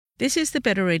This is the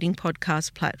Better Reading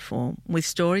podcast platform with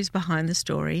stories behind the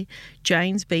story,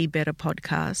 Jane's Be Better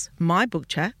podcast, my book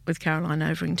chat with Caroline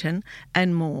Overington,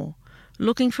 and more.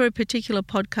 Looking for a particular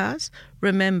podcast?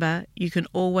 Remember, you can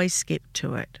always skip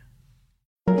to it.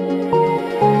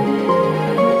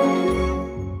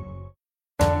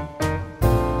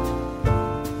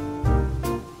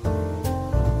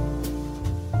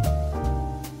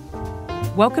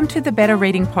 Welcome to the Better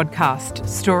Reading podcast,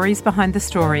 Stories Behind the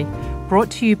Story,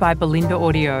 brought to you by Belinda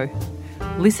Audio.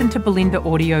 Listen to Belinda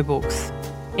audiobooks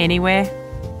anywhere,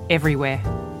 everywhere.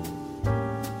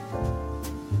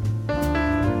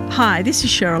 Hi, this is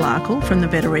Cheryl Arkle from the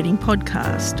Better Reading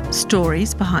podcast,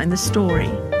 Stories Behind the Story.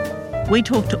 We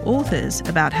talk to authors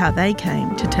about how they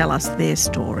came to tell us their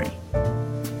story.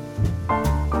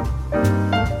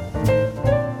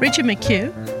 Richard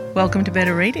McHugh, welcome to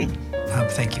Better Reading.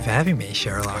 Thank you for having me,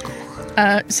 Cheryl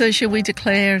Arkle. So shall we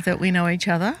declare that we know each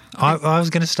other? I was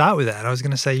going to start with that. I was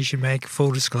going to say you should make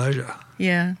full disclosure.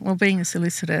 Yeah, well, being a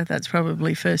solicitor, that's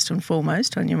probably first and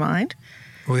foremost on your mind.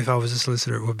 Well, if I was a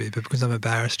solicitor, it would be, but because I'm a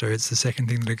barrister, it's the second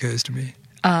thing that occurs to me.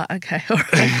 Okay, all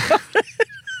right.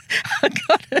 I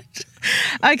got it.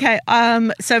 Okay,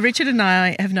 so Richard and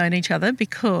I have known each other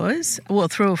because, well,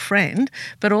 through a friend,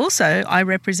 but also I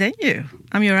represent you.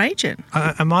 I'm your agent.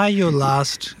 Am I your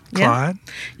last client?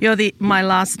 You're my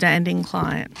last standing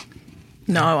client.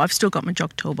 No, I've still got my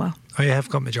Jocktober. Oh, you have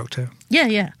got my Jocktober?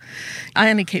 Yeah. I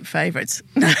only keep favourites.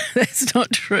 No, that's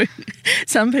not true.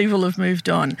 Some people have moved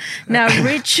on. Now,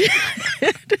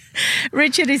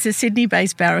 Richard is a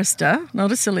Sydney-based barrister,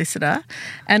 not a solicitor,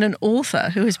 and an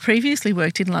author who has previously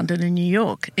worked in London and New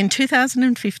York. In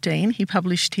 2015, he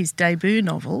published his debut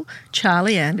novel,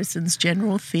 Charlie Anderson's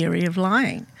General Theory of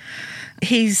Lying.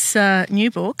 His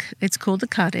new book, it's called The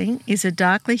Cutting, is a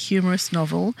darkly humorous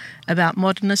novel about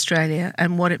modern Australia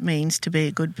and what it means to be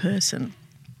a good person.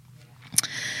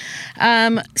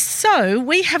 So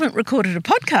we haven't recorded a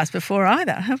podcast before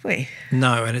either, have we?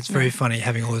 No, and it's very funny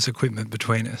having all this equipment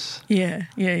between us. Yeah,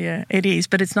 it is,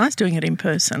 but it's nice doing it in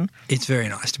person. It's very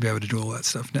nice to be able to do all that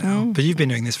stuff now. But you've been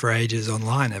doing this for ages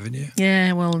online, haven't you?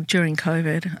 Yeah, well, during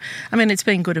COVID. I mean, it's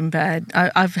been good and bad.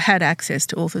 I've had access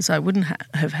to authors I wouldn't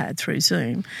have had through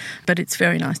Zoom, but it's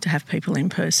very nice to have people in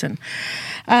person.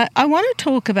 I want to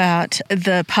talk about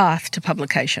the path to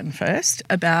publication first,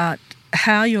 about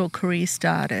how your career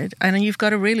started, and you've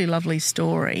got a really lovely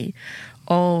story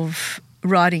of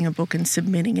writing a book and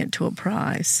submitting it to a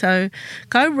prize. So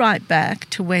go right back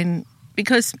to when,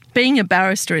 because being a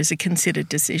barrister is a considered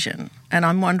decision, and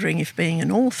I'm wondering if being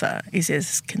an author is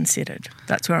as considered.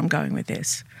 That's where I'm going with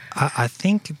this. I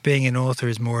think being an author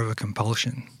is more of a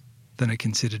compulsion than a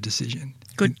considered decision.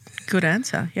 Good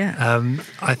answer, yeah.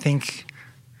 I think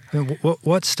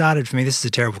what started for me, this is a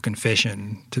terrible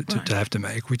confession to have to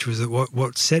make, which was that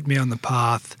what set me on the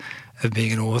path of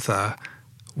being an author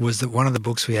was that one of the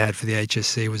books we had for the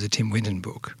HSC was a Tim Winton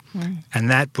book. And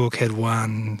that book had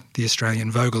won the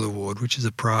Australian Vogel Award, which is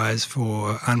a prize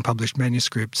for unpublished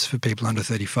manuscripts for people under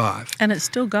 35. And it's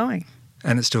still going.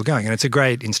 And it's a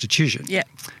great institution. Yeah.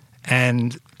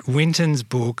 And Winton's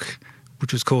book,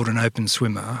 which was called An Open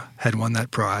Swimmer, had won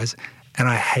that prize, and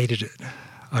I hated it.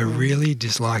 I really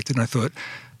disliked it, and I thought,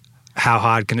 how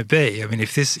hard can it be? I mean,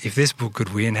 if this book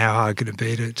could win, how hard could it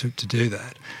be to do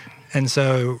that? And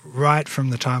so right from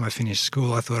the time I finished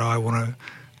school, I thought, I want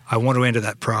to enter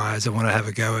that prize. I want to have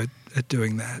a go at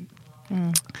doing that.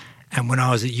 And when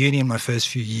I was at uni in my first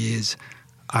few years,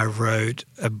 I wrote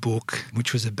a book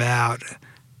which was about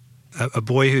a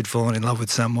boy who'd fallen in love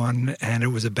with someone, and it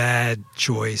was a bad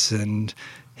choice, and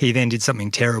he then did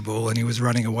something terrible, and he was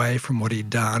running away from what he'd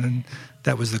done, and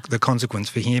that was the consequence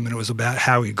for him, and it was about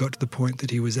how he got to the point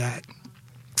that he was at.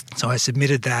 So I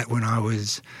submitted that when I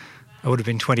would have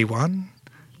been 21,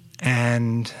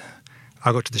 and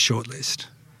I got to the shortlist.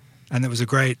 And it was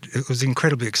an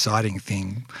incredibly exciting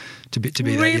thing to be that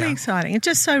young. Really exciting. It's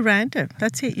just so random.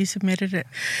 That's it, you submitted it.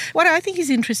 What I think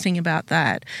is interesting about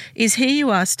that is here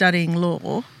you are studying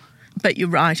law, but you're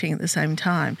writing at the same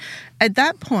time. At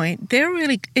that point,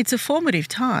 it's a formative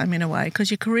time in a way, because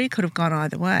your career could have gone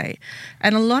either way.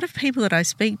 And a lot of people that I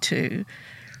speak to,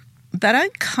 they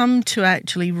don't come to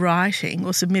actually writing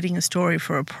or submitting a story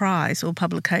for a prize or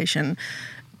publication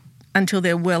until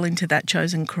they're well into that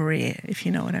chosen career, if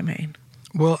you know what I mean.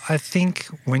 Well, I think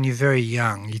when you're very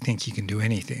young, you think you can do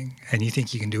anything and you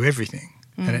think you can do everything.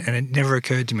 And it never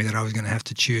occurred to me that I was going to have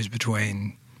to choose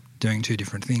between doing two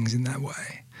different things in that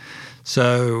way.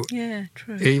 So yeah,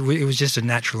 true. It was just a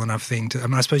natural enough thing to – I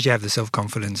mean, I suppose you have the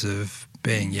self-confidence of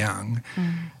being young.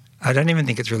 I don't even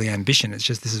think it's really ambition. It's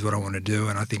just this is what I want to do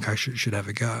and I think I should have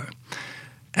a go.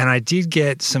 And I did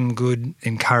get some good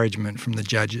encouragement from the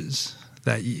judges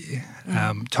that year.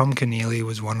 Tom Keneally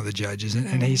was one of the judges,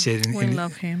 and he said... We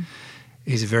love him.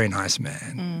 He's a very nice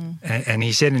man. And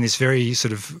he said in this very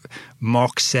sort of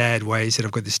mock, sad way, he said,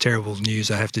 I've got this terrible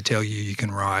news I have to tell you, you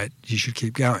can write, you should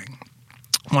keep going.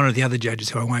 One of the other judges,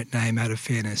 who I won't name out of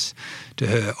fairness to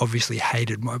her, obviously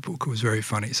hated my book. It was very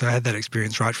funny. So I had that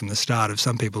experience right from the start of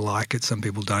some people like it, some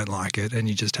people don't like it, and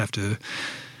you just have to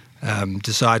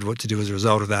decide what to do as a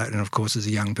result of that. And, of course, as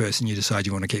a young person, you decide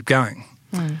you want to keep going.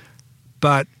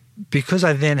 But because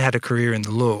I then had a career in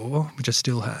the law, which I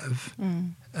still have,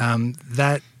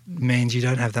 that means you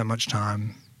don't have that much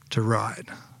time to write.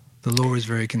 The law is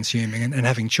very consuming, and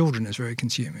having children is very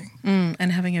consuming.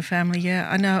 And having a family, yeah,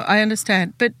 I know, I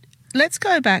understand. But let's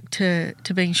go back to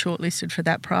being shortlisted for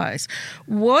that prize.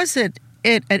 Was it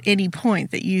at any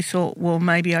point that you thought, well,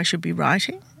 maybe I should be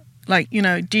writing? Like, you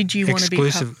know, did you want to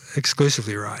be...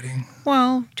 Exclusively writing.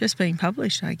 Well, just being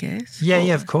published, I guess. Yeah,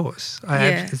 of course.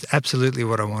 It's absolutely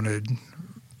what I wanted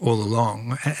all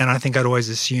along. And I think I'd always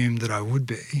assumed that I would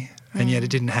be. And yet it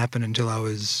didn't happen until I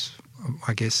was,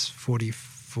 I guess,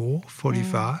 44,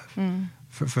 45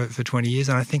 for 20 years.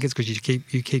 And I think it's because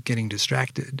you keep getting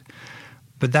distracted.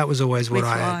 But that was always what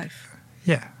life.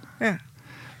 Yeah. Yeah.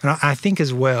 And I think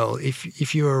as well,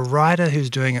 if you're a writer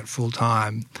who's doing it full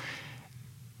time,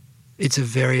 it's a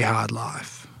very hard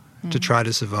life to try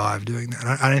to survive doing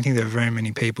that. I don't think there are very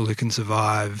many people who can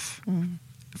survive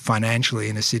financially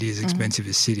in a city as expensive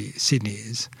as Sydney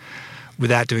is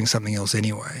without doing something else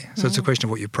anyway. So it's a question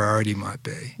of what your priority might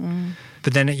be.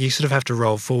 But then you sort of have to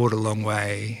roll forward a long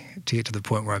way to get to the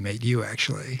point where I meet you,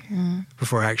 actually,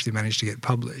 before I actually managed to get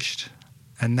published.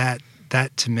 And that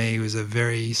to me was a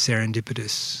very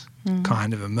serendipitous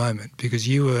kind of a moment, because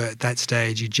you were at that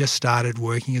stage, you just started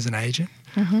working as an agent.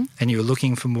 And you were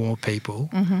looking for more people.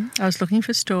 I was looking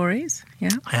for stories, yeah.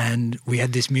 And we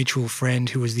had this mutual friend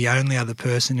who was the only other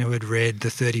person who had read the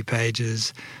 30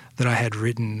 pages that I had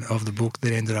written of the book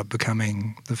that ended up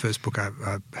becoming the first book I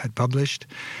had published.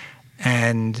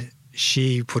 And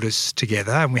she put us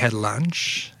together and we had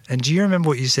lunch. And do you remember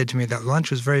what you said to me? That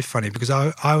lunch was very funny, because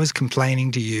I was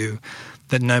complaining to you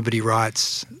that nobody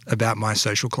writes about my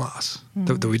social class,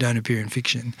 that we don't appear in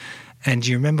fiction. And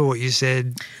do you remember what you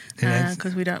said?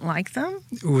 Because we don't like them?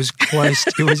 It was close.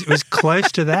 It was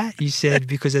close to that. You said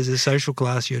because as a social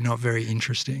class you're not very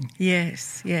interesting.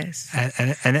 Yes.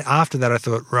 And after that I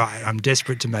thought, right, I'm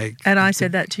desperate to make... And I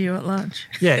said that to you at lunch.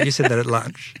 Yeah, you said that at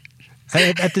lunch.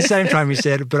 At the same time you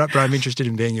said, but I'm interested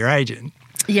in being your agent.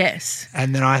 Yes.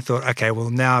 And then I thought, okay,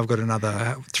 well, now I've got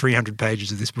another 300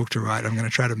 pages of this book to write. I'm going to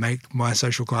try to make my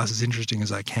social class as interesting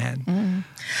as I can.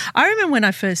 I remember when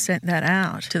I first sent that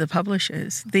out to the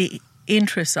publishers, the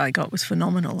interest I got was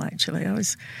phenomenal, actually.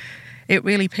 It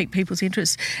really piqued people's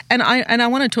interest. And I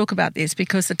want to talk about this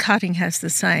because The Cutting has the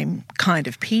same kind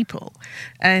of people.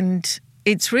 And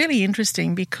it's really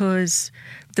interesting because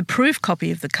the proof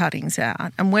copy of The Cutting's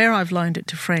out, and where I've loaned it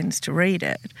to friends to read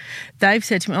it, they've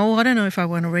said to me, I don't know if I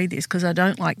want to read this because I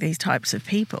don't like these types of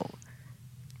people.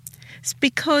 It's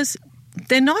because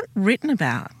they're not written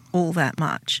about all that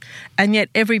much, and yet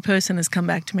every person has come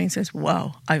back to me and says,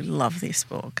 wow, I love this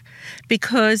book.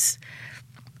 Because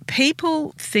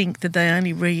people think that they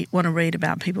only want to read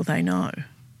about people they know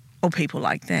or people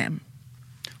like them.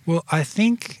 Well, I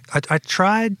think I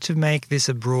tried to make this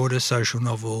a broader social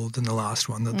novel than the last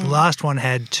one. The last one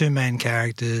had two main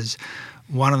characters.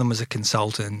 One of them was a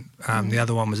consultant. The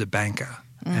other one was a banker.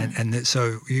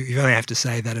 So you only have to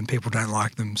say that and people don't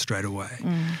like them straight away.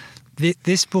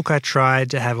 This book I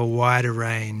tried to have a wider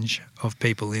range of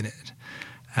people in it.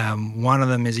 One of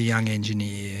them is a young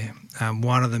engineer.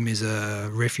 One of them is a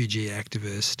refugee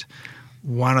activist.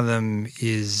 One of them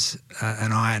is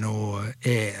an iron ore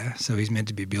heir, so he's meant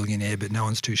to be a billionaire, but no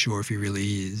one's too sure if he really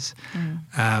is.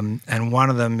 And one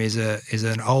of them is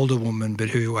an older woman, but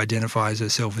who identifies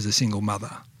herself as a single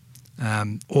mother.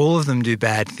 All of them do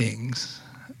bad things,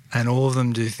 and all of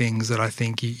them do things that I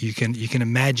think you can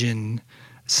imagine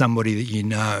somebody that you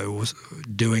know was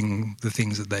doing the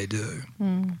things that they do.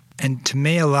 And to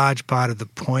me, a large part of the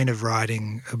point of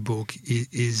writing a book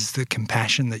is the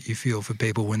compassion that you feel for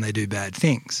people when they do bad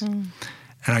things. And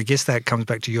I guess that comes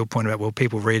back to your point about, well,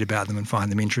 people read about them and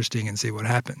find them interesting and see what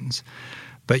happens.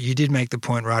 But you did make the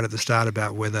point right at the start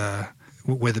about whether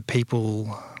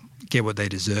people get what they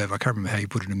deserve. I can't remember how you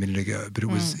put it a minute ago, but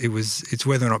it's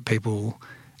whether or not people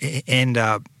end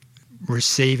up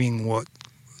receiving what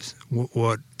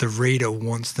the reader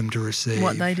wants them to receive.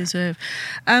 What they deserve.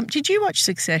 Did you watch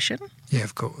Succession? Yeah,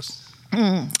 of course.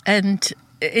 And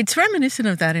It's reminiscent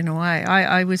of that in a way.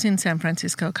 I was in San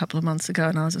Francisco a couple of months ago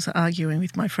and I was arguing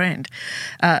with my friend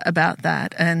about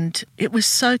that, and it was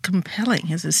so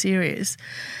compelling as a series.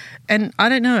 And I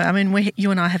don't know, I mean,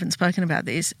 you and I haven't spoken about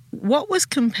this. What was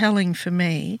compelling for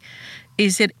me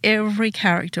is that every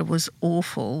character was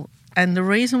awful, and the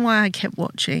reason why I kept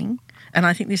watching, and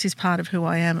I think this is part of who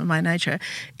I am and my nature,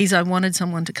 is I wanted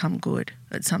someone to come good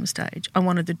at some stage. I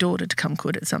wanted the daughter to come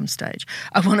good at some stage.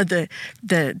 I wanted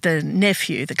the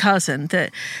nephew, the cousin,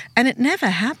 and it never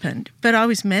happened, but I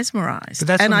was mesmerised,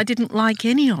 and I didn't like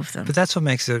any of them. But that's what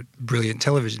makes it brilliant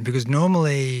television, because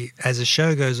normally as a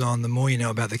show goes on, the more you know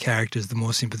about the characters, the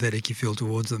more sympathetic you feel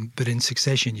towards them, but in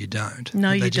Succession you don't.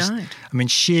 No, you don't. I mean,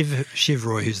 Shiv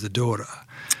Roy, who's the daughter.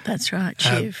 That's right,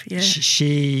 Shiv, yeah.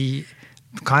 She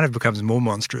kind of becomes more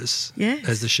monstrous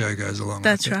as the show goes along.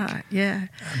 That's right, yeah.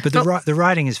 But the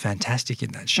writing is fantastic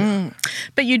in that show.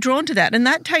 But you're drawn to that, and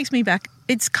that takes me back.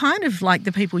 It's kind of like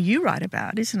the people you write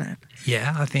about, isn't it?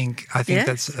 Yeah, I think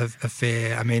that's a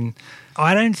fair. I mean,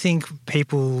 I don't think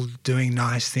people doing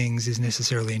nice things is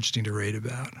necessarily interesting to read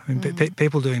about. I mean,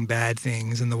 people doing bad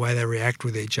things and the way they react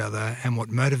with each other and what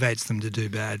motivates them to do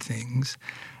bad things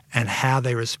and how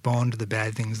they respond to the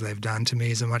bad things they've done, to me,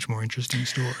 is a much more interesting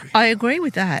story. I agree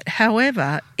with that.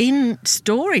 However, in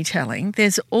storytelling,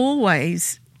 there's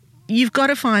always, you've got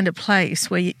to find a place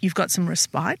where you've got some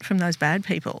respite from those bad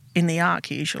people in the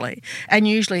arc usually. And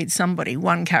usually it's somebody,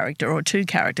 one character or two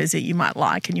characters that you might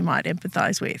like and you might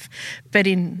empathise with. But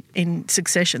in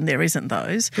Succession, there isn't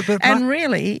those. And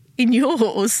really, in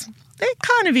yours, there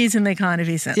kind of is and there kind of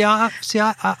isn't. Yeah,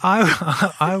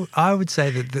 I would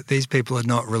say that these people are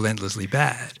not relentlessly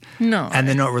bad. No. And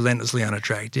they're not relentlessly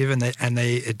unattractive, and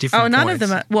they at different points. Oh, none of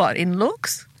them are, what, in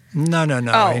looks? No.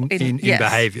 Oh, in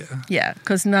behaviour. Yeah,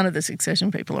 because none of the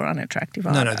Succession people are unattractive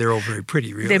either. No, they're all very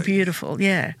pretty, really. They're beautiful,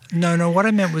 yeah. No, what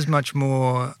I meant was much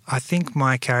more, I think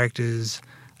my characters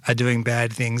are doing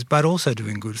bad things but also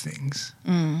doing good things.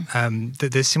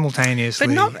 They're simultaneously...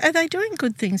 But are they doing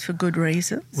good things for good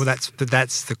reasons? Well, that's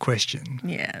the question.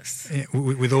 Yes.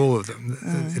 With all of them.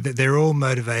 They're all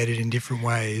motivated in different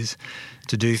ways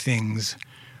to do things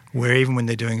where even when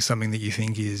they're doing something that you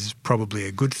think is probably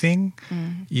a good thing,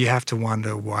 you have to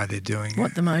wonder why they're doing it.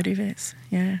 What the motive is,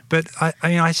 yeah. But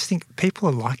I just think people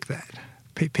are like that.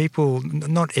 People,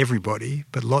 not everybody,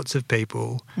 but lots of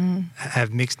people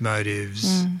have mixed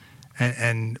motives.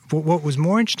 And what was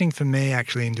more interesting for me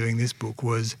actually in doing this book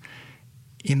was,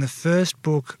 in the first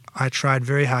book, I tried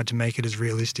very hard to make it as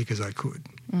realistic as I could.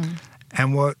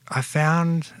 And what I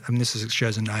found, and this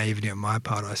shows a naivety on my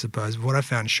part, I suppose, what I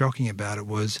found shocking about it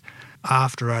was,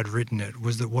 after I'd written it,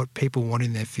 was that what people want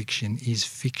in their fiction is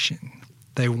fiction.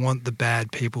 They want the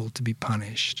bad people to be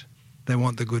punished. They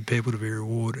want the good people to be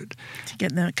rewarded. To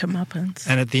get their comeuppance.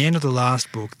 And at the end of the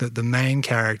last book, the main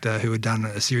character who had done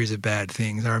a series of bad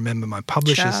things, I remember my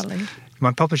publisher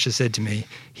said to me,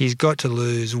 he's got to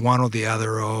lose one or the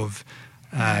other of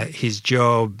his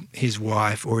job, his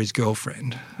wife, or his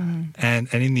girlfriend.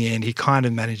 And in the end, he kind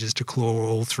of manages to claw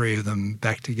all three of them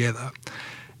back together.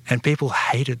 And people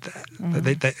hated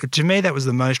that. To me, that was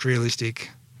the most realistic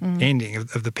ending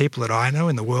of the people that I know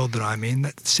in the world that I'm in.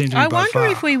 That seemed to be by far. I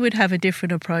wonder if we would have a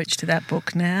different approach to that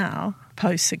book now,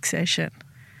 post-Succession.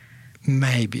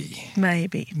 Maybe.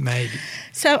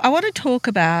 So I want to talk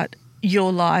about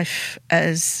your life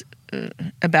as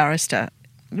a barrister.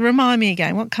 Remind me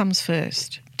again, what comes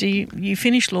first? Do you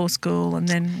finish law school and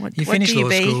then what do you be? You finish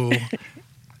law school.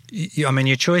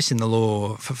 Your choice in the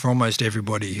law for almost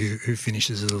everybody who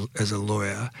finishes as a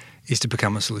lawyer is to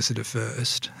become a solicitor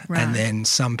first. Right. And then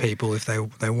some people, if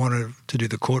they wanted to do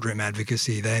the courtroom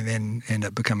advocacy, they then end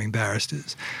up becoming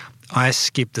barristers. I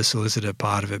skipped the solicitor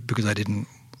part of it because I didn't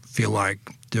feel like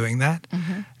doing that.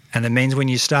 And that means when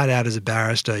you start out as a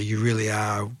barrister, you've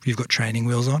got training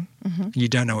wheels on. You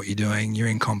don't know what you're doing. You're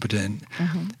incompetent.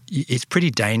 It's pretty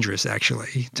dangerous,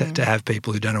 actually, to have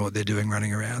people who don't know what they're doing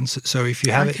running around. So if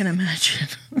you have I can imagine.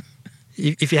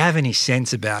 If you have any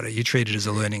sense about it, you treat it as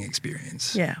a learning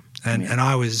experience. Yeah. And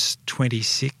I was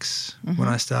 26 when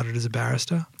I started as a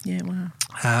barrister. Yeah, wow.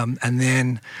 And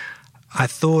then I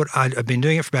thought I'd been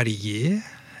doing it for about a year,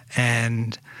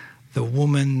 and the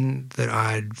woman that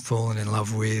I'd fallen in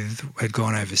love with had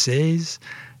gone overseas,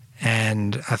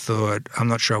 and I thought, I'm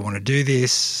not sure I want to do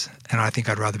this, and I think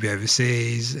I'd rather be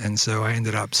overseas. And so I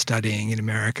ended up studying in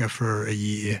America for a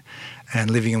year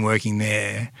and living and working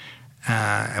there.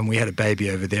 And we had a baby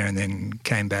over there and then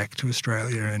came back to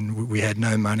Australia, and we had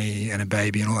no money and a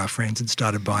baby, and all our friends had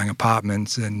started buying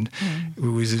apartments, and it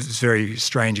was a very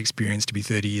strange experience to be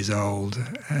 30 years old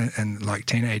and like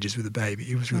teenagers with a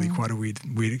baby. It was really quite a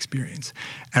weird experience.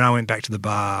 And I went back to the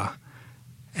bar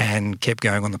and kept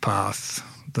going on the path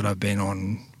that I've been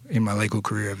on in my legal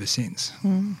career ever since.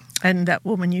 And that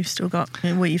woman you've still got,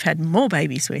 well, you've had more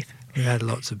babies with. We had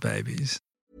lots of babies.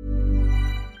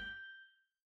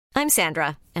 I'm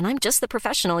Sandra, and I'm just the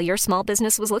professional your small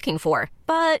business was looking for.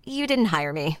 But you didn't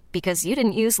hire me because you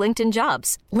didn't use LinkedIn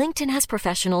Jobs. LinkedIn has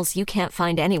professionals you can't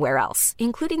find anywhere else,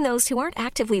 including those who aren't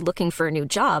actively looking for a new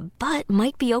job, but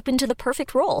might be open to the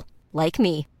perfect role, like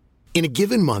me. In a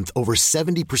given month, over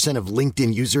 70% of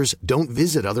LinkedIn users don't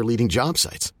visit other leading job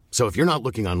sites. So if you're not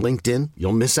looking on LinkedIn,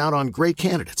 you'll miss out on great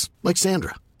candidates like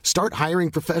Sandra. Start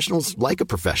hiring professionals like a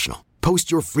professional. Post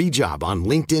your free job on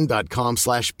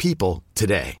linkedin.com/people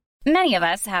today. Many of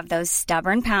us have those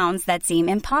stubborn pounds that seem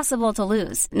impossible to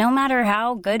lose, no matter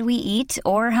how good we eat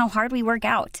or how hard we work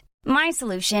out. My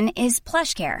solution is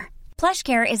PlushCare.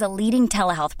 PlushCare is a leading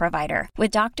telehealth provider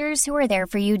with doctors who are there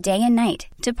for you day and night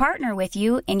to partner with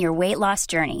you in your weight loss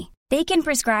journey. They can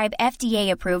prescribe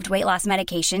FDA-approved weight loss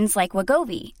medications like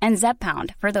Wegovy and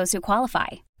Zepbound for those who qualify.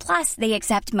 Plus, they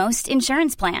accept most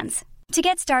insurance plans. To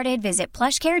get started, visit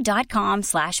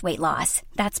plushcare.com/weightloss.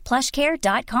 That's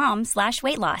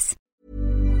plushcare.com/weightloss.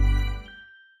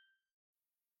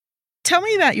 Tell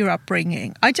me about your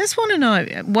upbringing. I just want to know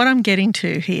what I'm getting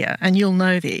to here, and you'll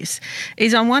know this,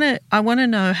 is I want to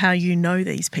know how you know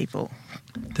these people.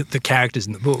 The characters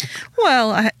in the book?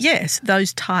 Well, yes,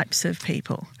 those types of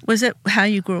people. Was it how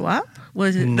you grew up?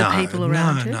 Was it the people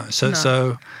around you? No.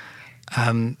 So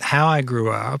how I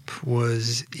grew up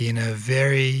was in a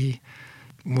very...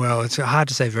 Well, it's hard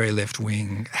to say very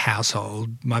left-wing household.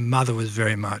 My mother was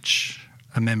very much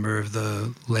a member of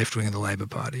the left wing of the Labor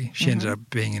Party. She ended up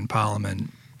being in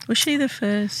Parliament. Was she the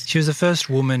first? She was the first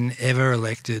woman ever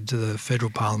elected to the federal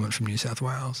Parliament from New South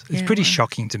Wales. It's pretty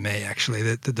shocking to me, actually,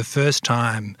 that the first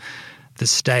time the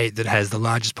state that has the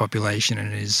largest population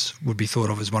and would be thought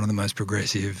of as one of the most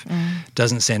progressive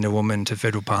doesn't send a woman to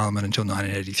federal Parliament until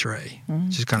 1983,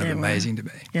 which is kind of amazing to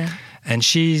me. Yeah. And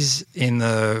she's in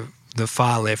the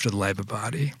far left of the Labor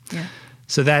Party. Yeah.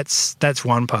 So that's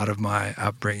one part of my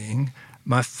upbringing.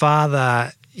 My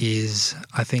father is,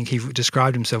 I think he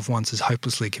described himself once as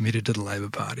hopelessly committed to the Labor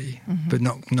Party, but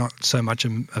not so much a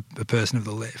person of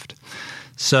the left.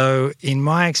 So in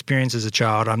my experience as a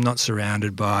child, I'm not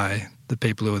surrounded by the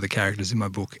people who are the characters in my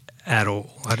book at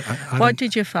all. What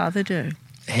did your father do?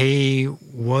 He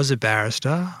was a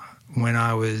barrister when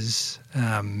I was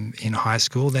in high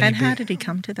school. And how did he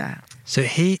come to that? So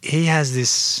he has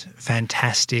this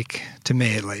fantastic, to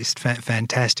me at least,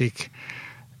 fantastic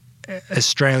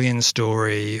Australian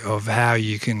story of how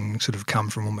you can sort of come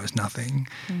from almost nothing.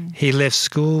 He left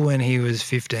school when he was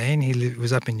 15. He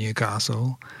was up in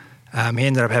Newcastle. He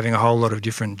ended up having a whole lot of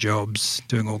different jobs,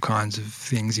 doing all kinds of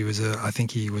things. I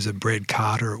think he was a bread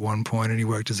carter at one point, and he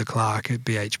worked as a clerk at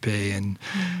BHP, and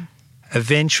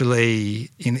eventually,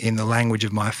 in the language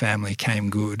of my family, came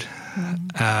good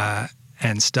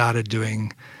and started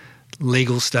doing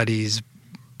legal studies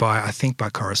by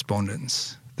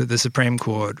correspondence. The Supreme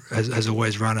Court has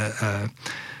always run a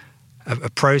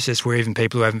process where even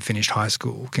people who haven't finished high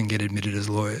school can get admitted as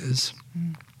lawyers.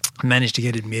 Managed to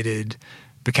get admitted,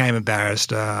 became a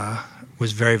barrister,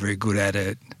 was very, very good at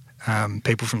it.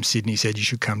 People from Sydney said you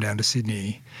should come down to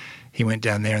Sydney. He went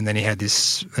down there and then he had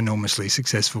this enormously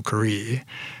successful career.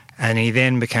 And he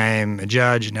then became a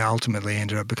judge and ultimately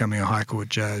ended up becoming a High Court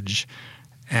judge,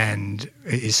 and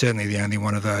is certainly the only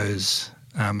one of those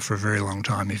for a very long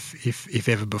time, if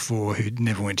ever before, who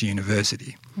never went to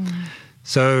university.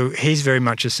 So he's very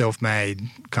much a self-made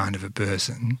kind of a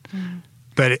person.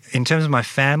 But in terms of my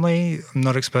family, I'm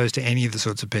not exposed to any of the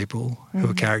sorts of people who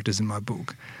are characters in my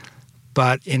book.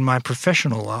 But in my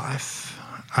professional life,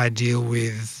 I deal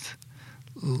with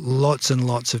lots and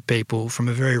lots of people from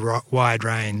a very wide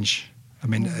range. I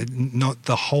mean, not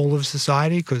the whole of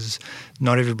society, because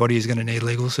not everybody is going to need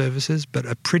legal services, but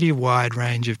a pretty wide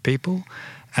range of people.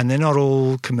 And they're not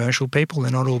all commercial people.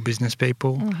 They're not all business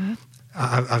people.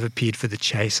 I've appeared for The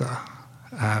Chaser.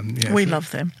 We love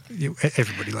them. Everybody loves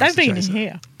The Chaser. They've been in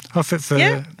here. Oh, for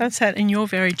yeah, that's that in your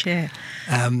very chair.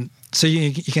 So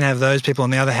you can have those people.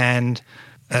 On the other hand,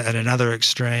 at another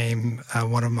extreme,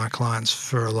 one of my clients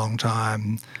for a long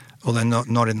time, although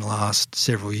not in the last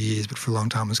several years, but for a long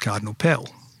time, was Cardinal Pell.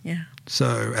 Yeah.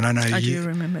 So, and I know I do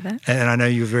remember that. And I know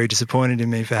you were very disappointed in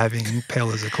me for having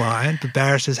Pell as a client, but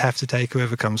barristers have to take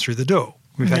whoever comes through the door.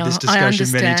 We've had this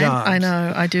discussion many times. I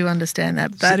know, I do understand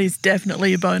that. That is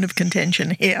definitely a bone of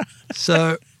contention here.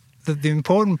 So the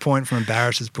important point from a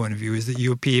barrister's point of view is that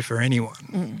you appear for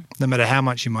anyone, no matter how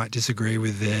much you might disagree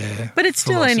with their But it's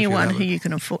still anyone who you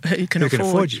can afford, who can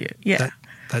afford you. Yeah.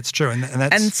 That's true.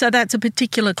 And so that's a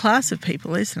particular class of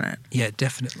people, isn't it? Yeah,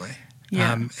 definitely.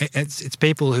 Yeah. It's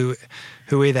people who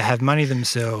either have money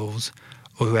themselves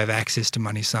or who have access to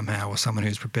money somehow, or someone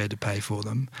who's prepared to pay for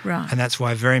them. Right. And that's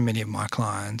why very many of my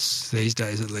clients, these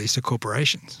days at least, are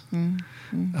corporations.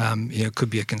 It could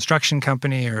be a construction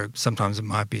company, or sometimes it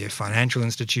might be a financial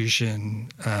institution.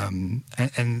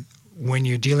 And when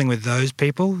you're dealing with those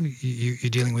people, you're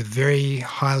dealing with very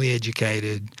highly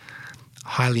educated,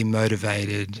 highly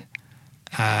motivated,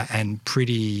 and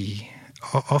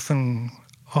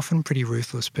often pretty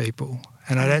ruthless people.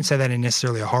 And I don't say that in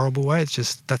necessarily a horrible way. It's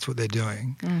just that's what they're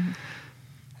doing. Mm-hmm.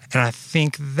 And I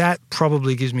think that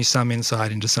probably gives me some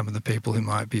insight into some of the people who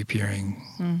might be appearing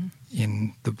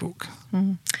in the book.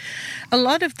 Mm-hmm. A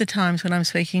lot of the times when I'm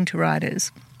speaking to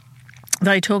writers,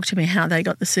 they talk to me how they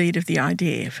got the seed of the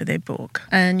idea for their book.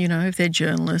 And, if they're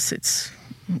journalists, it's,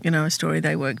 a story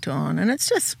they worked on. And it's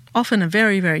just often a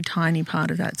very, very tiny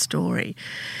part of that story.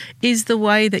 Is the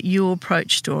way that you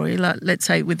approach story, like, let's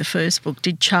say with the first book,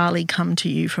 did Charlie come to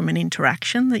you from an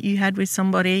interaction that you had with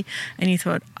somebody and you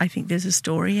thought, I think there's a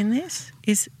story in this?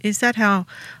 Is that how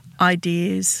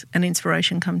ideas and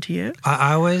inspiration come to you?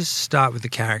 I always start with the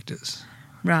characters.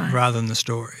 Right. Rather than the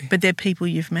story. But they're people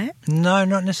you've met? No,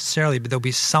 not necessarily, but there'll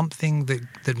be something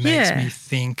that makes me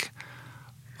think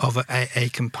of a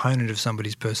component of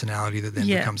somebody's personality that then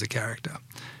becomes a character.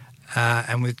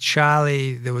 And with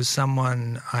Charlie, there was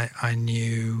someone I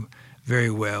knew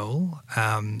very well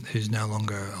who's no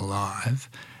longer alive,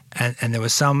 and there were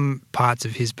some parts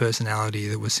of his personality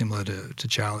that were similar to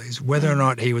Charlie's. Whether or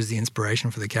not he was the inspiration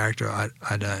for the character,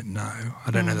 I don't know. I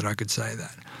don't know that I could say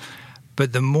that.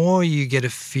 But the more you get a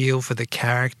feel for the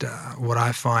character, what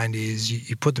I find is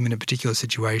you put them in a particular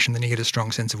situation, then you get a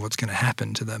strong sense of what's going to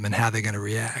happen to them and how they're going to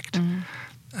react.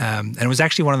 And it was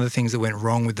actually one of the things that went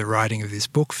wrong with the writing of this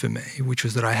book for me, which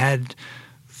was that I had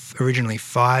originally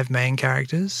 5 main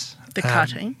characters. The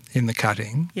cutting. In the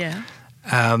cutting. Yeah.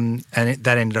 And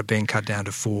that ended up being cut down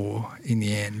to 4 in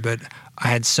the end. But I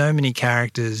had so many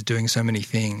characters doing so many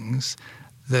things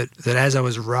that as I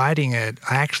was writing it,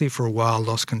 I actually for a while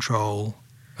lost control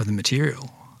of the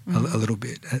material a little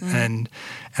bit. And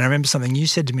I remember something you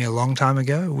said to me a long time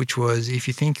ago, which was, if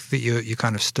you think that you're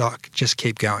kind of stuck, just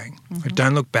keep going.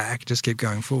 Don't look back, just keep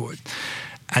going forward.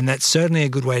 And that's certainly a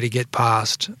good way to get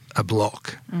past a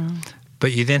block.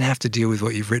 But you then have to deal with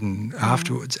what you've written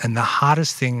afterwards. And the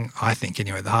hardest thing, I think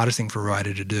anyway, the hardest thing for a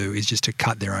writer to do is just to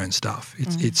cut their own stuff.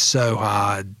 It's so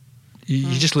hard.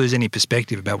 You just lose any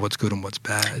perspective about what's good and what's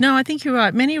bad. No, I think you're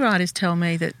right. Many writers tell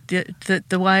me that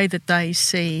the way that they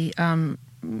see,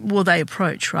 they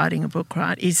approach writing a book,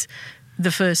 right, is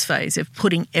the first phase of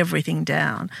putting everything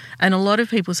down. And a lot of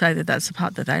people say that that's the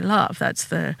part that they love. That's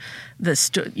the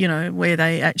where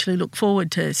they actually look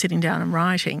forward to sitting down and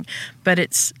writing. But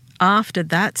it's after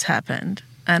that's happened,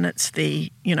 and it's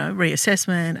the,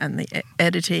 reassessment and the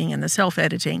editing and the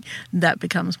self-editing that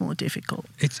becomes more difficult.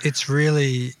 It's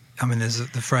really... I mean, there's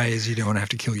the phrase, you don't want to have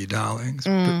to kill your darlings,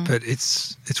 but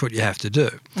it's what you have to do.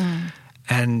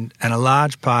 And a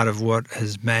large part of what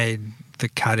has made the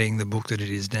cutting the book that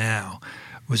it is now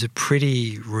was a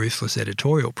pretty ruthless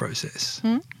editorial process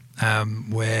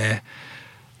where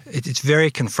it's very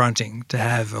confronting to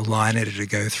have a line editor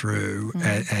go through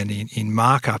and in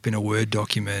markup in a Word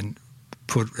document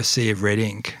put a sea of red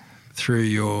ink through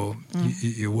your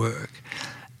work.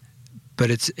 But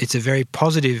it's a very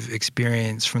positive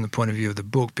experience from the point of view of the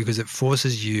book, because it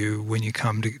forces you, when you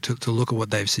come to look at what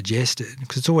they've suggested,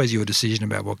 because it's always your decision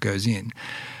about what goes in,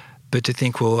 but to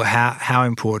think, well, how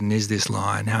important is this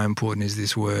line? How important is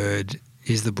this word?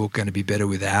 Is the book going to be better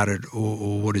without it,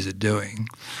 or what is it doing?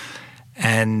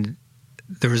 And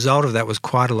the result of that was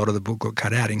quite a lot of the book got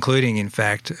cut out, including, in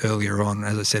fact, earlier on,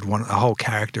 as I said, a whole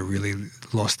character really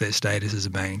lost their status as a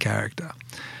main character.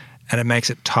 And it makes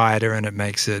it tighter, and it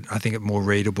makes it, I think, more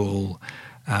readable,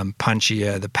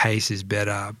 punchier, the pace is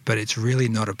better, but it's really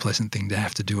not a pleasant thing to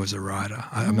have to do as a writer.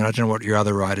 I mean, I don't know what your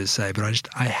other writers say, but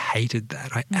I hated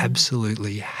that. I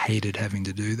absolutely hated having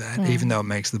to do that, even though it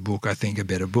makes the book, I think, a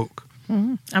better book.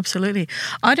 Absolutely.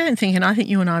 I don't think, and I think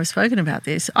you and I have spoken about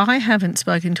this, I haven't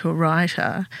spoken to a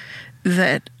writer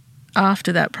that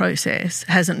after that process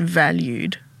hasn't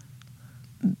valued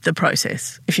the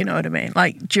process, if you know what I mean.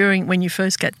 Like when you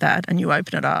first get that and you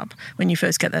open it up, when you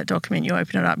first get that document, you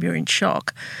open it up, you're in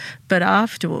shock. But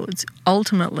afterwards,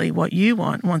 ultimately what you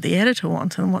want, what the editor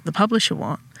wants and what the publisher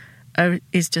want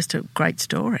is just a great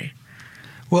story.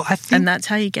 Well, I think... And that's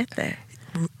how you get there.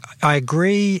 I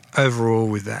agree overall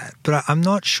with that, but I'm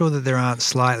not sure that there aren't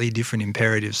slightly different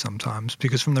imperatives sometimes,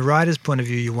 because from the writer's point of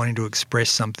view, you're wanting to express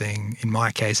something, in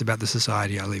my case, about the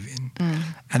society I live in.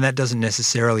 And that doesn't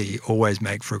necessarily always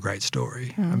make for a great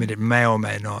story. I mean, it may or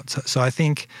may not. So I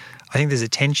think there's a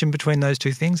tension between those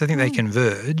two things. I think they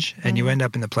converge and you end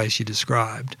up in the place you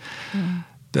described.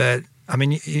 But I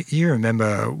mean, you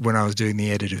remember when I was doing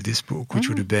the edit of this book, which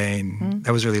would have been,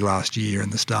 that was really last year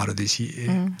and the start of this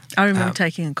year. I remember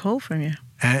taking a call from you.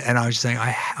 And I was just saying,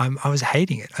 I was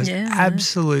hating it. I was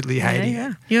absolutely hating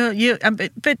it.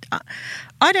 But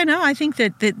I don't know. I think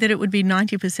that it would be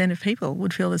 90% of people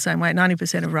would feel the same way.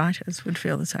 90% of writers would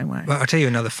feel the same way. Well, I'll tell you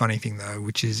another funny thing, though,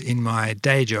 which is in my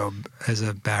day job as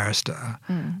a barrister,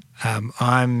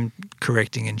 I'm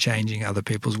correcting and changing other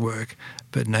people's work,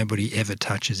 but nobody ever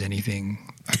touches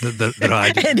anything that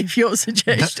I do. And if your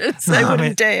suggestions, they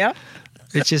wouldn't dare.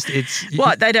 It's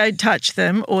what, they don't touch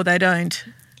them, or they don't...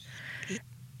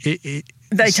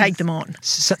 They take them on.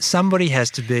 Somebody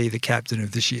has to be the captain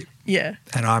of the ship. Yeah.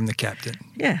 And I'm the captain.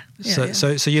 Yeah.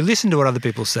 So you listen to what other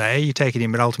people say, you take it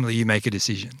in, but ultimately you make a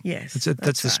decision. Yes.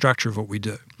 That's the structure of what we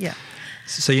do. Yeah.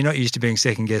 So you're not used to being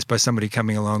second guessed by somebody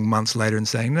coming along months later and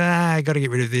saying, nah, got to get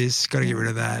rid of this, got to get rid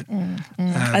of that.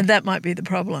 And that might be the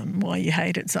problem, why you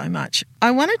hate it so much.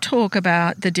 I want to talk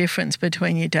about the difference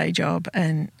between your day job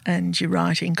and your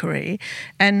writing career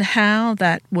and how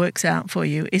that works out for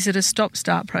you. Is it a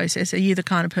stop-start process? Are you the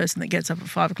kind of person that gets up at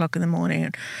 5 o'clock in the morning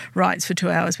and writes for 2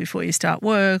 hours before you start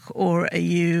work? Or are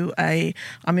you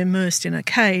I'm immersed in a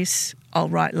case, I'll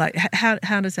write late?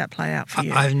 How does that play out for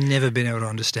you? I've never been able to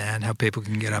understand how people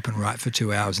can get up and write for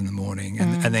 2 hours in the morning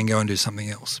and then go and do something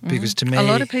else. Because to me... A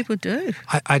lot of people do.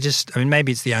 I mean,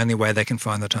 maybe it's the only way they can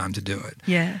find the time to do it.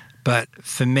 Yeah. But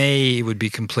for me, it would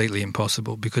be completely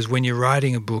impossible, because when you're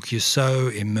writing a book, you're so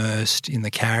immersed in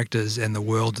the characters and the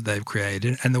world that they've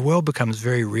created, and the world becomes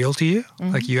very real to you.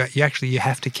 Like you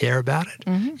have to care about it.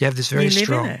 You have this very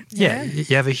strong... live in it.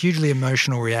 You have a hugely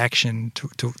emotional reaction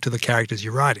to the characters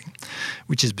you're writing,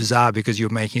 which is bizarre because you're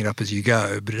making it up as you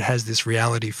go, but it has this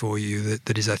reality for you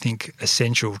that is, I think,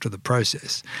 essential to the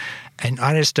process. And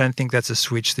I just don't think that's a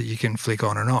switch that you can flick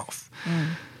on and off.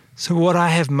 So what I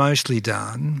have mostly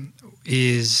done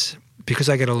is, because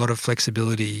I get a lot of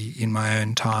flexibility in my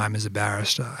own time as a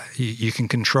barrister, you can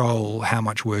control how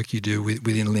much work you do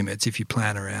within limits if you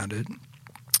plan around it.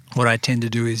 What I tend to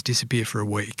do is disappear for a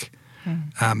week,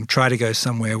 try to go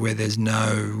somewhere where there's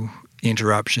no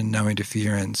interruption, no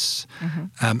interference,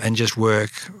 and just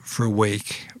work for a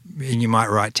week. And you might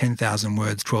write 10,000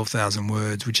 words, 12,000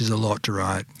 words, which is a lot to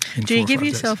write in 4 or 5 days. Do you give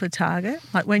yourself a target?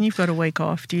 Like when you've got a week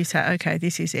off, do you say, okay,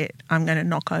 this is it, I'm going to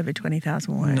knock over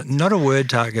 20,000 words? Not a word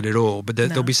target at all, but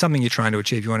there'll be something you're trying to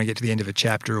achieve. You want to get to the end of a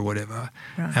chapter or whatever.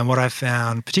 Right. And what I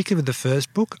found, particularly with the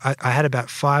first book, I had about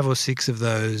 5 or 6 of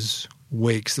those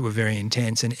weeks that were very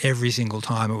intense, and every single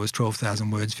time it was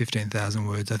 12,000 words, 15,000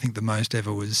 words. I think the most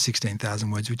ever was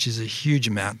 16,000 words, which is a huge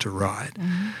amount to write.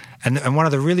 And one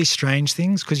of the really strange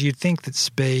things, because you'd think that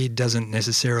speed doesn't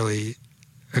necessarily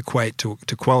equate to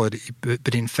quality,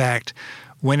 but in fact,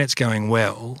 when it's going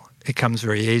well, it comes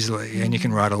very easily and you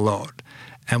can write a lot.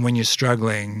 And when you're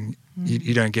struggling,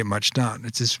 you don't get much done.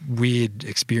 It's this weird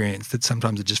experience that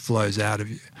sometimes it just flows out of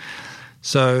you.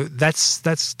 So that's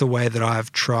the way that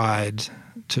I've tried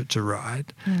to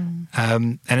write.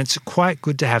 And it's quite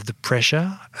good to have the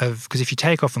pressure of, because if you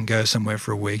take off and go somewhere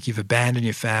for a week, you've abandoned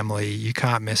your family, you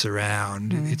can't mess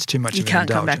around. It's too much of an indulgence.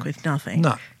 You can't come back with nothing.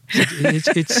 No.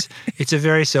 It's a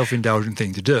very self-indulgent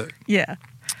thing to do. Yeah.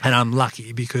 And I'm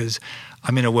lucky because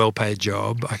I'm in a well-paid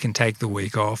job. I can take the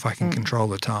week off. I can control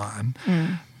the time.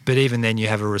 But even then you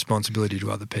have a responsibility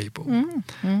to other people.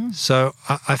 So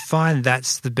I find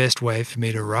that's the best way for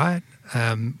me to write.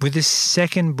 With this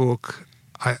second book,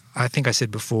 I think I said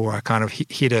before, I kind of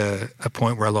hit a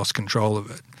point where I lost control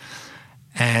of it.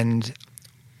 And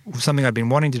something I'd been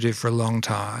wanting to do for a long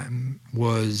time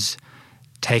was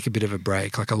take a bit of a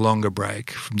break, like a longer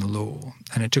break from the law.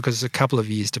 And it took us a couple of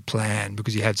years to plan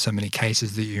because you had so many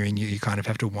cases that you're in, you kind of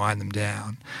have to wind them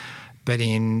down. But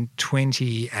in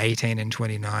 2018 and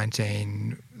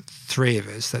 2019, 3 of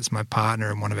us, that's my partner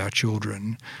and one of our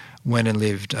children, went and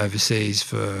lived overseas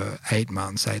for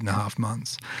 8.5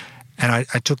 months. And I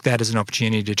took that as an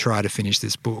opportunity to try to finish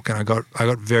this book. And I got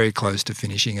very close to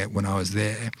finishing it when I was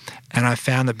there. And I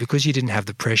found that because you didn't have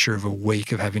the pressure of a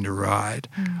week of having to write,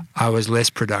 I was less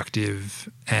productive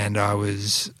and I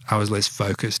was less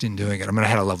focused in doing it. I mean, I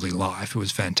had a lovely life. It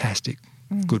was fantastic.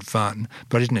 Good fun,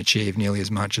 but I didn't achieve nearly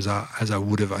as much as I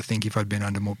would have, I think, if I'd been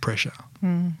under more pressure.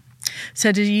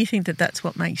 So do you think that that's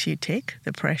what makes you tick,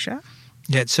 the pressure?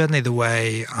 Yeah, it's certainly the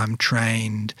way I'm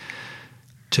trained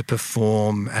to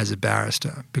perform as a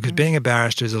barrister, because being a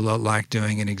barrister is a lot like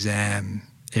doing an exam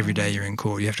every day you're in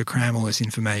court. You have to cram all this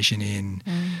information in.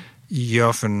 You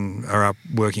often are up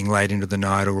working late into the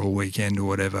night or all weekend or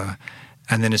whatever,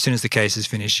 and then as soon as the case is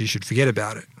finished, you should forget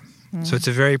about it. So it's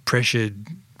a very pressured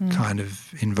kind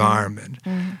of environment,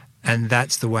 and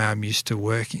that's the way I'm used to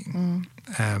working.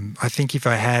 I think if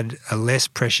I had a less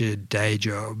pressured day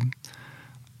job,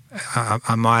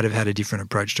 I might have had a different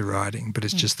approach to writing, but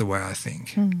it's just the way I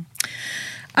think.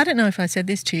 I don't know if I said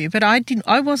this to you, but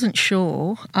I wasn't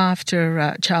sure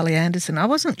after Charlie Anderson. I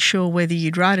wasn't sure whether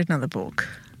you'd write another book.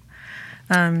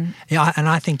 Yeah, and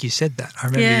I think you said that. I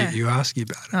remember you asking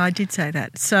about it. I did say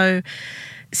that. So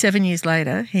 7 years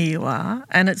later, here you are,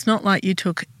 and it's not like you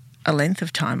took a length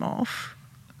of time off,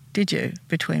 did you,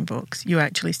 between books? You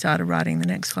actually started writing the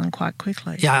next one quite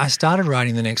quickly. Yeah, I started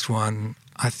writing the next one,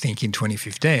 I think, in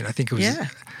 2015. I think it was... Yeah.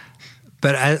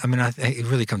 But, it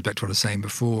really comes back to what I was saying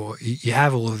before. You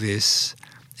have all of this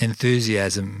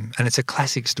enthusiasm, and it's a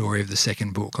classic story of the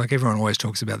second book. Like, everyone always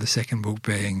talks about the second book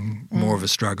being more of a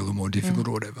struggle or more difficult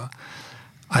or whatever.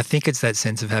 I think it's that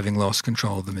sense of having lost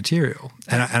control of the material.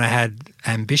 And I had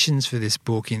ambitions for this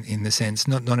book in the sense,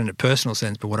 not in a personal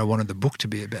sense, but what I wanted the book to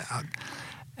be about.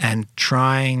 And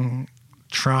trying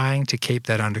to keep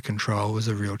that under control was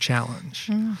a real challenge.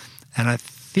 And I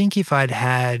think if I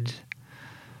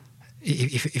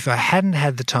hadn't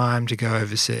had the time to go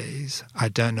overseas, I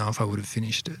don't know if I would have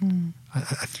finished it.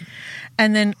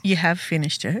 And then you have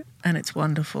finished it, and it's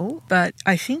wonderful. But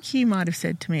I think you might have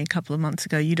said to me a couple of months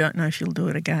ago, you don't know if you'll do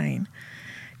it again.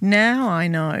 Now I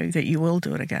know that you will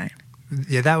do it again.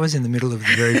 Yeah, that was in the middle of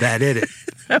a very bad edit.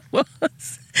 That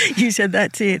was. You said,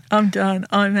 that's it, I'm done,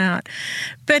 I'm out.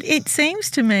 But it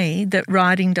seems to me that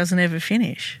writing doesn't ever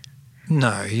finish.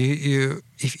 No,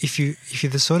 if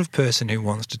you're the sort of person who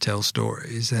wants to tell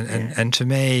stories, and to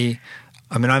me,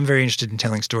 I'm very interested in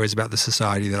telling stories about the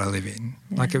society that I live in,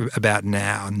 like about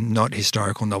now, not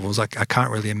historical novels. Like, I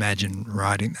can't really imagine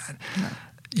writing that. No.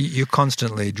 You're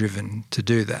constantly driven to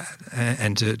do that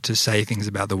and to say things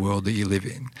about the world that you live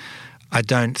in. I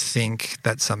don't think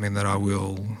that's something that I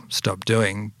will stop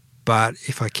doing, but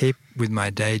if I keep with my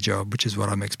day job, which is what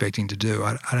I'm expecting to do,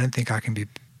 I don't think I can be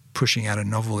pushing out a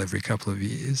novel every couple of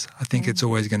years. I think it's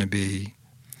always going to be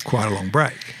quite a long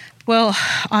break. Well,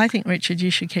 I think, Richard,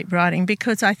 you should keep writing,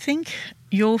 because I think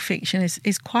your fiction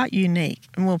is quite unique,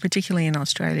 and well, particularly in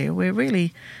Australia, where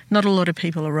really not a lot of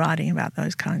people are writing about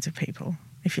those kinds of people,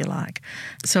 if you like.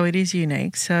 So it is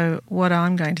unique. So what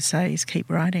I'm going to say is keep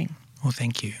writing. Well,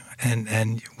 thank you.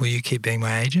 And will you keep being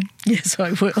my agent? Yes,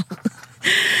 I will.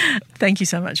 Thank you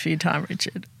so much for your time,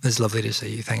 Richard. It's lovely to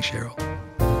see you. Thanks, Cheryl.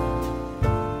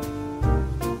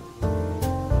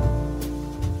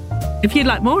 If you'd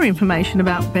like more information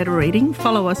about Better Reading,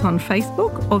 follow us on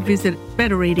Facebook or visit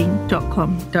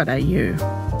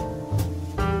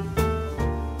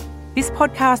betterreading.com.au. This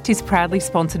podcast is proudly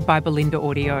sponsored by Belinda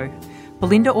Audio.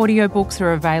 Belinda audiobooks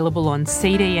are available on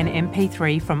CD and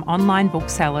MP3 from online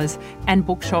booksellers and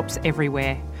bookshops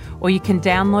everywhere, or you can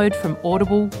download from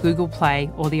Audible, Google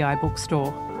Play or the iBook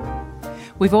Store.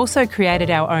 We've also created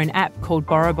our own app called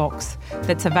BorrowBox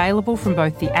that's available from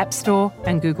both the App Store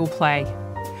and Google Play.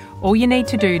 All you need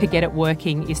to do to get it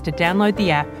working is to download the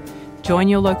app, join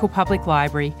your local public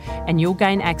library, and you'll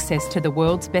gain access to the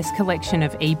world's best collection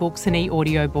of ebooks and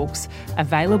e-audiobooks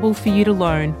available for you to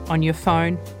loan on your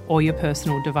phone or your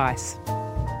personal device.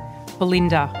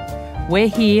 Belinda, we're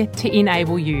here to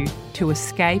enable you to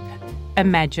escape,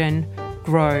 imagine,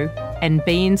 grow, and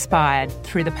be inspired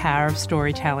through the power of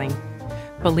storytelling.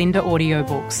 Belinda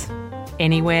Audiobooks.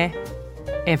 Anywhere,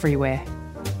 everywhere.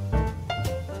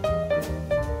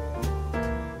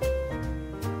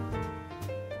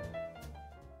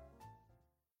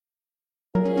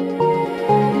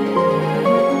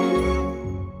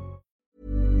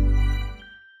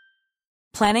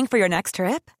 Planning for your next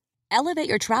trip? Elevate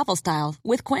your travel style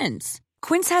with Quince.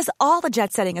 Quince has all the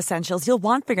jet-setting essentials you'll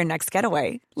want for your next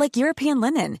getaway, like European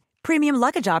linen, premium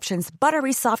luggage options,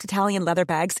 buttery soft Italian leather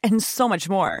bags, and so much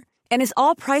more. And is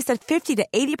all priced at 50 to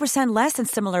 80% less than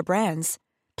similar brands.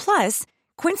 Plus,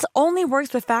 Quince only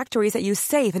works with factories that use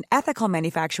safe and ethical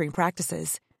manufacturing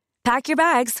practices. Pack your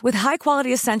bags with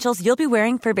high-quality essentials you'll be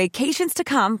wearing for vacations to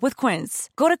come with Quince.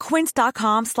 Go to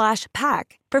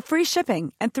quince.com/pack for free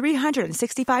shipping and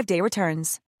 365-day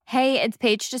returns. Hey, it's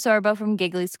Paige DeSorbo from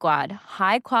Giggly Squad.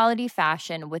 High quality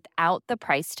fashion without the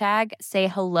price tag. Say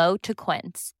hello to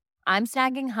Quince. I'm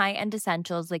snagging high-end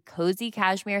essentials like cozy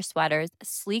cashmere sweaters,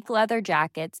 sleek leather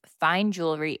jackets, fine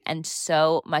jewelry, and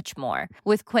so much more.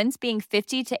 With Quince being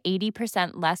 50 to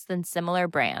 80% less than similar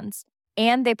brands.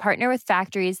 And they partner with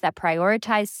factories that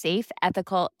prioritize safe,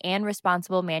 ethical, and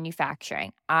responsible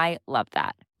manufacturing. I love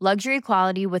that. Luxury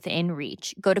quality within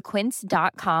reach. Go to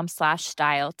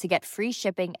quince.com/style to get free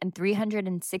shipping and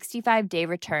 365-day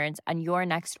returns on your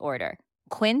next order.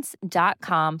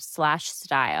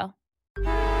 Quince.com/style.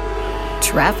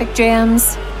 Traffic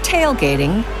jams,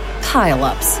 tailgating,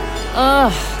 pile-ups.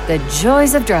 Ugh, the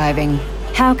joys of driving.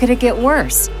 How could it get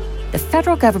worse? The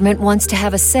federal government wants to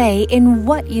have a say in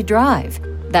what you drive.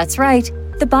 That's right.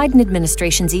 The Biden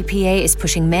administration's EPA is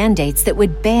pushing mandates that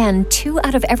would ban 2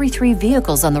 out of every 3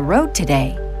 vehicles on the road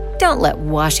today. Don't let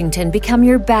Washington become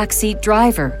your backseat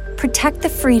driver. Protect the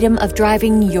freedom of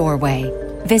driving your way.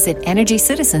 Visit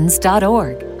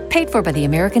EnergyCitizens.org. Paid for by the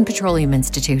American Petroleum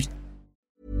Institute.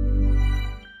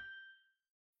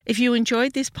 If you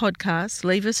enjoyed this podcast,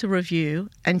 leave us a review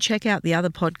and check out the other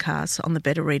podcasts on the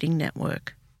Better Reading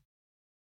Network.